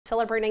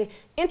Celebrating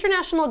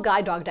International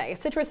Guide Dog Day,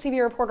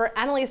 CitrusTV reporter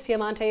Analise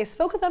Piemonte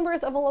spoke with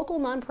members of a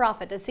local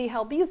nonprofit to see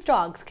how these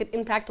dogs could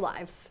impact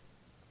lives.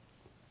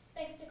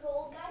 Thanks,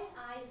 Nicole. Guiding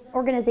Eyes is an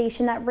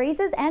organization that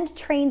raises and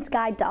trains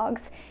guide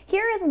dogs.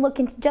 Here is a look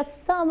into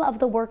just some of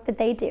the work that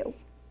they do.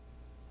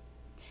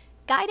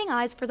 Guiding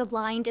Eyes for the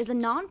Blind is a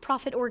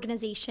non-profit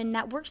organization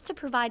that works to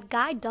provide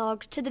guide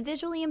dogs to the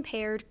visually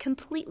impaired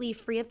completely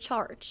free of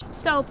charge.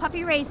 So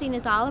puppy raising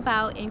is all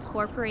about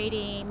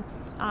incorporating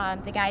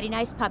the Guiding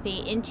Eyes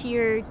puppy into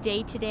your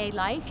day-to-day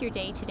life, your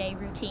day-to-day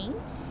routine.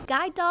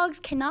 Guide dogs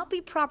cannot be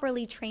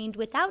properly trained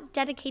without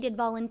dedicated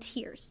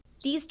volunteers.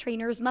 These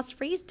trainers must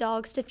raise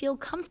dogs to feel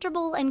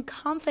comfortable and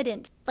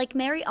confident, like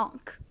Mary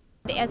Onk.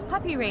 As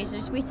puppy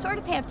raisers, we sort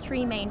of have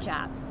three main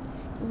jobs.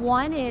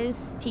 One is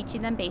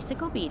teaching them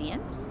basic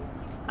obedience,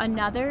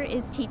 another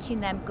is teaching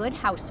them good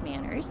house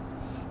manners,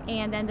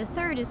 and then the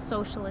third is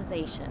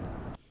socialization.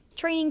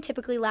 Training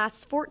typically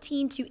lasts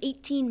 14 to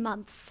 18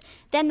 months.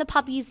 Then the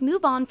puppies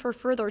move on for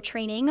further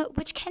training,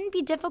 which can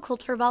be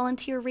difficult for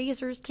volunteer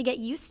raisers to get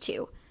used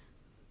to.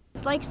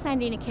 It's like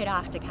sending a kid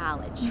off to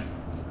college.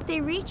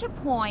 They reach a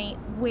point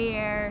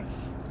where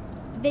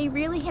they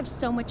really have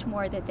so much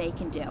more that they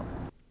can do.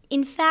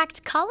 In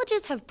fact,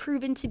 colleges have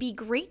proven to be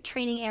great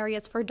training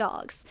areas for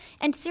dogs,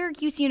 and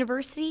Syracuse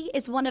University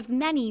is one of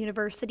many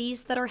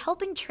universities that are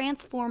helping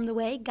transform the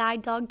way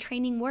guide dog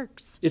training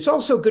works. It's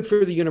also good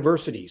for the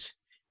universities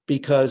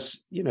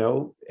because,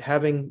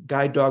 having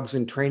guide dogs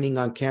in training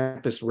on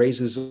campus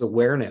raises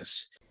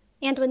awareness.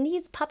 And when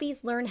these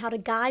puppies learn how to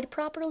guide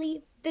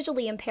properly,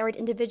 visually impaired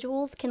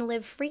individuals can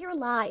live freer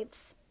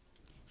lives.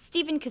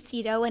 Stephen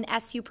Casito, an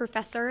SU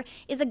professor,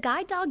 is a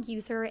guide dog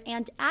user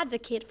and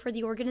advocate for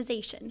the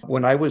organization.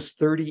 When I was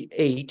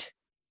 38,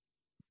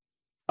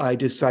 I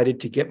decided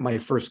to get my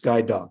first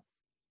guide dog.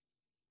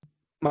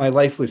 My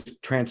life was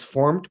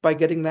transformed by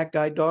getting that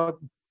guide dog.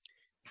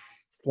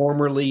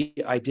 Formerly,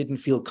 I didn't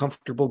feel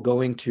comfortable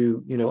going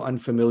to,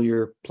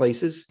 unfamiliar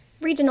places.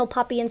 Regional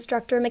puppy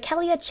instructor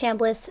Michaelia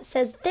Chambliss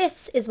says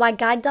this is why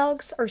guide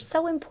dogs are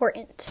so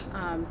important.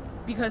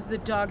 Because the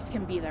dogs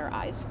can be their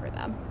eyes for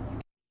them.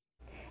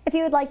 If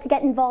you would like to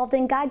get involved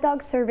in guide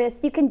dog service,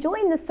 you can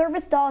join the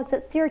Service Dogs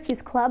at Syracuse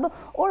Club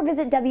or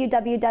visit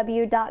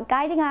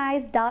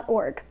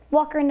www.guidingeyes.org.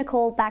 Walker and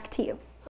Nicole, back to you.